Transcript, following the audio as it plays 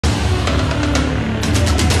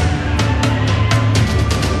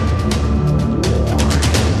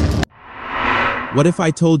What if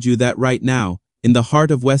I told you that right now, in the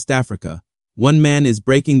heart of West Africa, one man is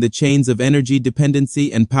breaking the chains of energy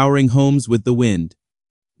dependency and powering homes with the wind?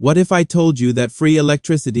 What if I told you that free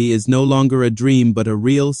electricity is no longer a dream but a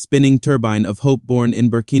real spinning turbine of hope born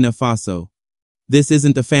in Burkina Faso? This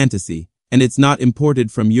isn't a fantasy, and it's not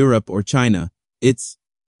imported from Europe or China. It's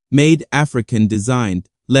made African, designed,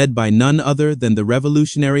 led by none other than the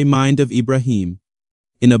revolutionary mind of Ibrahim.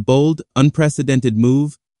 In a bold, unprecedented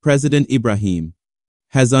move, President Ibrahim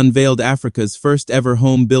has unveiled Africa's first ever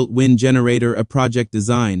home-built wind generator, a project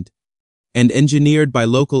designed and engineered by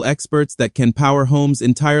local experts that can power homes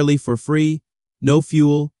entirely for free, no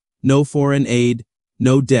fuel, no foreign aid,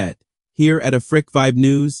 no debt. Here at Afrique Vibe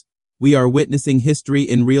News, we are witnessing history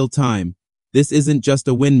in real time. This isn't just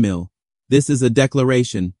a windmill. This is a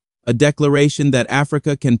declaration that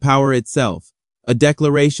Africa can power itself, a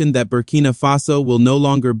declaration that Burkina Faso will no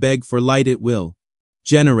longer beg for light, it will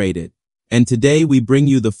generate it. And today we bring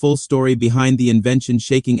you the full story behind the invention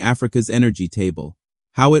shaking Africa's energy table.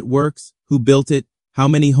 How it works, who built it, how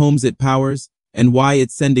many homes it powers, and why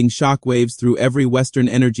it's sending shockwaves through every Western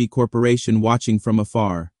energy corporation watching from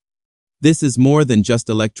afar. This is more than just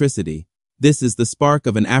electricity. This is the spark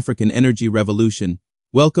of an African energy revolution.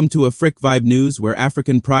 Welcome to Afrique Vibe News, where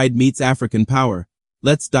African pride meets African power.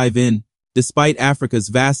 Let's dive in. Despite Africa's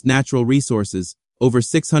vast natural resources, over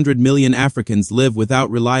 600 million Africans live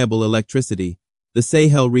without reliable electricity. The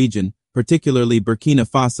Sahel region, particularly Burkina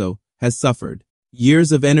Faso, has suffered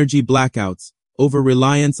years of energy blackouts,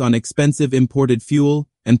 over-reliance on expensive imported fuel,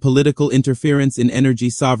 and political interference in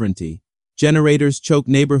energy sovereignty. Generators choke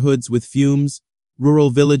neighborhoods with fumes,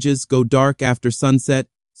 rural villages go dark after sunset,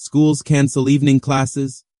 schools cancel evening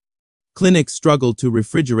classes, clinics struggle to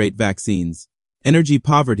refrigerate vaccines. Energy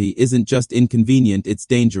poverty isn't just inconvenient, it's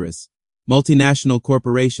dangerous. Multinational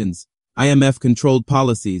corporations, IMF-controlled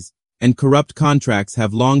policies, and corrupt contracts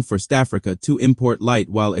have long forced Africa to import light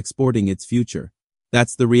while exporting its future.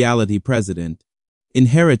 That's the reality President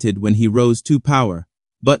inherited when he rose to power,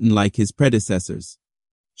 but unlike his predecessors,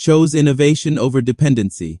 chose innovation over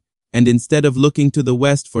dependency, and instead of looking to the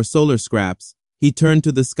West for solar scraps, he turned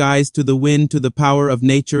to the skies, to the wind, to the power of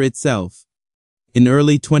nature itself. In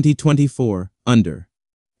early 2024, under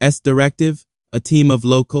S directive, a team of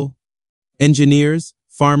local engineers,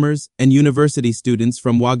 farmers, and university students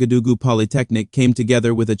from Ouagadougou Polytechnic came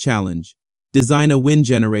together with a challenge: design a wind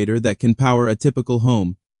generator that can power a typical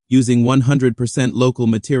home, using 100% local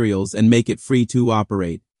materials and make it free to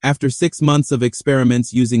operate. After 6 months of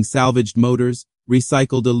experiments using salvaged motors,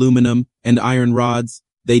 recycled aluminum, and iron rods,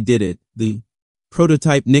 they did it. The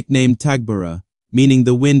prototype, nicknamed Tagbara, meaning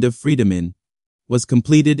the wind of freedom, was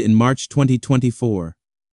completed in March 2024.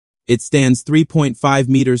 It stands 3.5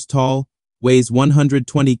 meters tall, weighs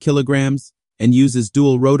 120 kilograms, and uses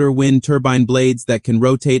dual-rotor wind turbine blades that can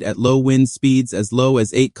rotate at low wind speeds as low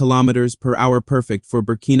as 8 kilometers per hour, perfect for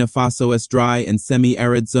Burkina Faso's dry and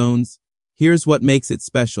semi-arid zones. Here's what makes it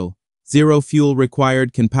special. Zero fuel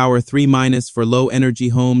required, can power 3- for low-energy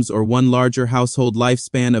homes or one larger household,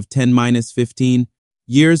 lifespan of 10-15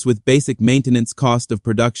 years with basic maintenance, cost of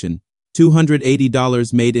production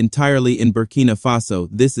 $280, made entirely in Burkina Faso.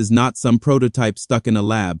 This is not some prototype stuck in a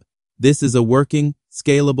lab. This is a working,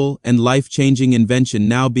 scalable, and life-changing invention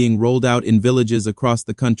now being rolled out in villages across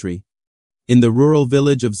the country. In the rural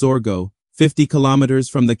village of Zorgo, 50 kilometers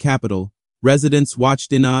from the capital, residents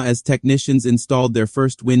watched in awe as technicians installed their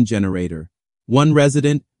first wind generator. One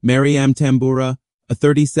resident, Mariam Tamboura, a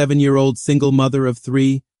 37-year-old single mother of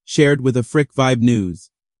 3, shared with Afrique Vibe News: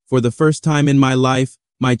 "For the first time in my life,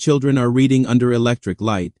 my children are reading under electric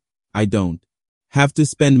light. I don't have to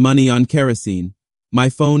spend money on kerosene. My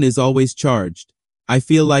phone is always charged. I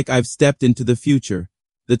feel like I've stepped into the future."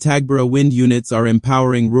 The Tagbara wind units are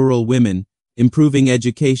empowering rural women, improving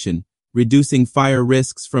education, reducing fire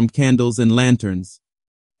risks from candles and lanterns,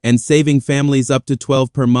 and saving families up to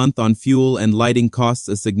 $12 per month on fuel and lighting costs,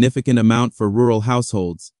 a significant amount for rural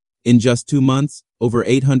households. In just 2 months, over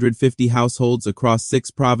 850 households across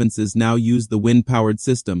 6 provinces now use the wind-powered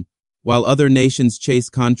system, while other nations chase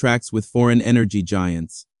contracts with foreign energy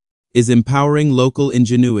giants. Is empowering local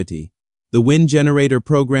ingenuity. The wind generator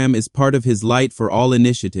program is part of his Light for All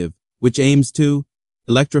initiative, which aims to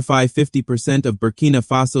electrify 50% of Burkina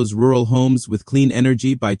Faso's rural homes with clean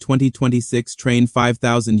energy by 2026, train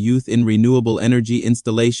 5,000 youth in renewable energy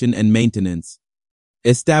installation and maintenance,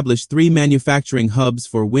 establish 3 manufacturing hubs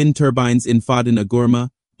for wind turbines in Fadene,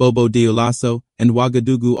 Gourma, Bobo Dioulasso, and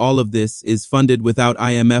Ouagadougou. All of this is funded without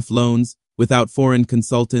IMF loans, without foreign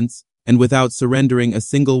consultants, and without surrendering a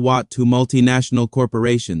single watt to multinational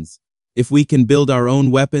corporations. If we can build our own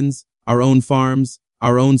weapons, our own farms,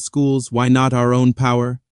 Our own schools, why not our own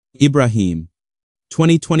power? Ibrahim.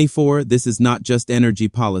 2024, this is not just energy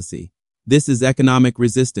policy. This is economic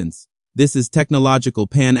resistance. This is technological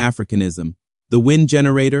Pan-Africanism. The wind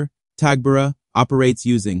generator, Tagbara, operates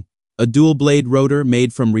using a dual-blade rotor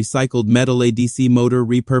made from recycled metal, a DC motor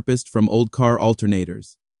repurposed from old car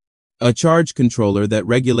alternators, a charge controller that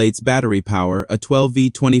regulates battery power, a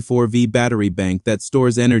 12V 24V battery bank that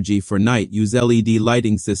stores energy for night use LED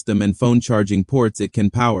lighting system and phone charging ports. It can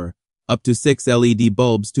power up to 6 LED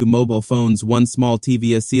bulbs, 2 mobile phones, 1 small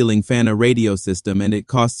TV, a ceiling fan, a radio system, and it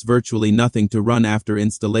costs virtually nothing to run. After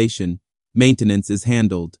installation, maintenance is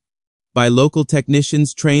handled by local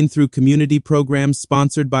technicians trained through community programs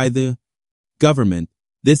sponsored by the government.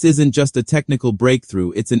 This isn't just a technical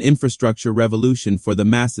breakthrough, it's an infrastructure revolution for the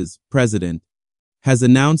masses. President has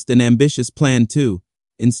announced an ambitious plan to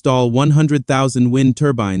install 100,000 wind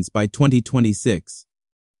turbines by 2026.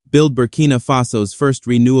 Build Burkina Faso's first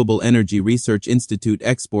renewable energy research institute.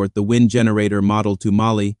 Export the wind generator model to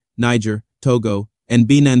Mali, Niger, Togo, and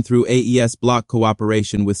Benin through AES block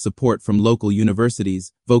cooperation with support from local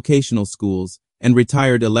universities, vocational schools, and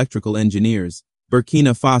retired electrical engineers.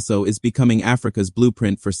 Burkina Faso is becoming Africa's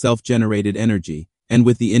blueprint for self-generated energy, and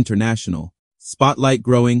with the international spotlight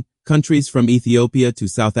growing, countries from Ethiopia to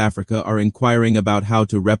South Africa are inquiring about how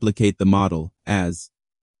to replicate the model. As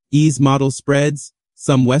EE's model spreads,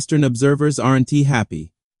 some Western observers aren't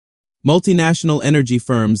happy. Multinational energy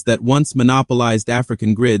firms that once monopolized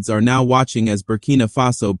African grids are now watching as Burkina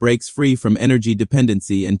Faso breaks free from energy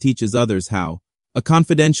dependency and teaches others how. A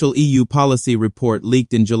confidential EU policy report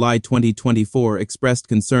leaked in July 2024 expressed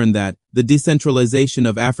concern that the decentralization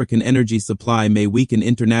of African energy supply may weaken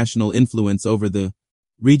international influence over the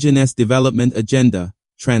region's development agenda.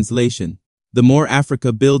 Translation: the more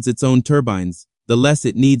Africa builds its own turbines, the less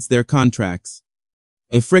it needs their contracts.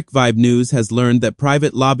 Vibe News has learned that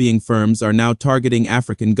private lobbying firms are now targeting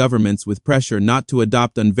African governments with pressure not to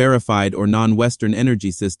adopt unverified or non-Western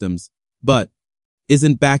energy systems, but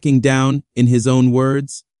isn't backing down. In his own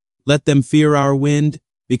words, let them fear our wind,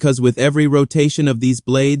 because with every rotation of these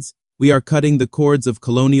blades, we are cutting the cords of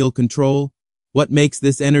colonial control. What makes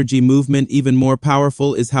this energy movement even more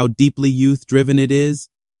powerful is how deeply youth-driven it is.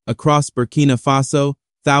 Across Burkina Faso,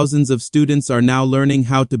 thousands of students are now learning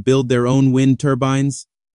how to build their own wind turbines,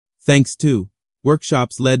 thanks to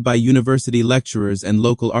workshops led by university lecturers and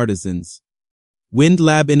local artisans. Wind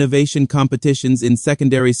lab innovation competitions in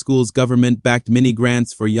secondary schools, government-backed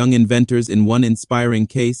mini-grants for young inventors. In one inspiring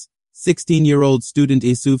case, 16-year-old student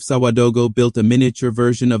Issouf Sawadogo built a miniature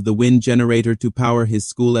version of the wind generator to power his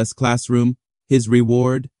school's classroom. His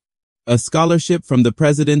reward? A scholarship from the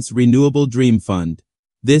President's Renewable Dream Fund.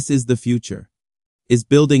 This is the future. Is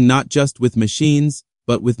building not just with machines,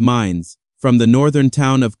 but with minds. From the northern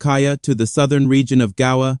town of Kaya to the southern region of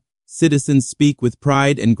Gawa, citizens speak with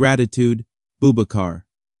pride and gratitude. Boubacar.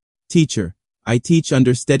 Teacher, I teach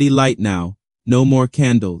under steady light now, no more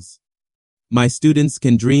candles. My students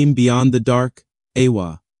can dream beyond the dark.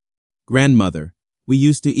 Awa. Grandmother, we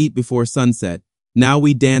used to eat before sunset, now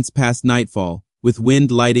we dance past nightfall, with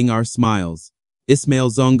wind lighting our smiles.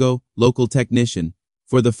 Ismail Zongo, local technician.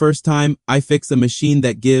 For the first time, I fix a machine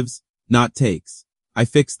that gives, not takes. I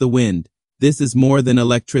fix the wind. This is more than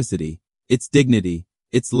electricity. It's dignity.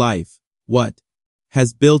 It's life. What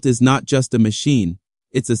has built is not just a machine.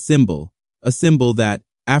 It's a symbol that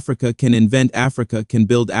Africa can invent, Africa can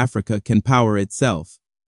build, Africa can power itself.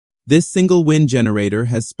 This single wind generator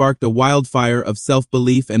has sparked a wildfire of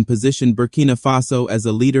self-belief and positioned Burkina Faso as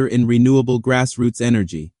a leader in renewable grassroots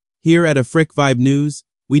energy. Here at Vibe News,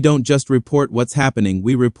 we don't just report what's happening,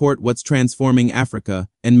 we report what's transforming Africa.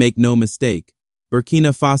 And make no mistake,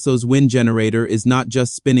 Burkina Faso's wind generator is not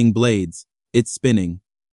just spinning blades, it's spinning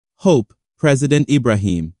hope. President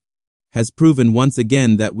Ibrahim has proven once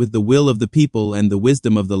again that with the will of the people and the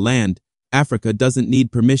wisdom of the land, Africa doesn't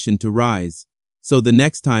need permission to rise. So the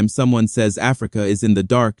next time someone says Africa is in the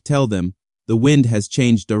dark, tell them, the wind has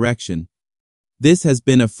changed direction. This has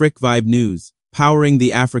been Vibe News, powering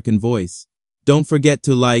the African voice. Don't forget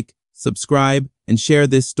to like, subscribe, and share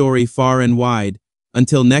this story far and wide.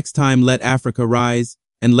 Until next time, let Africa rise,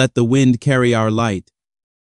 and let the wind carry our light.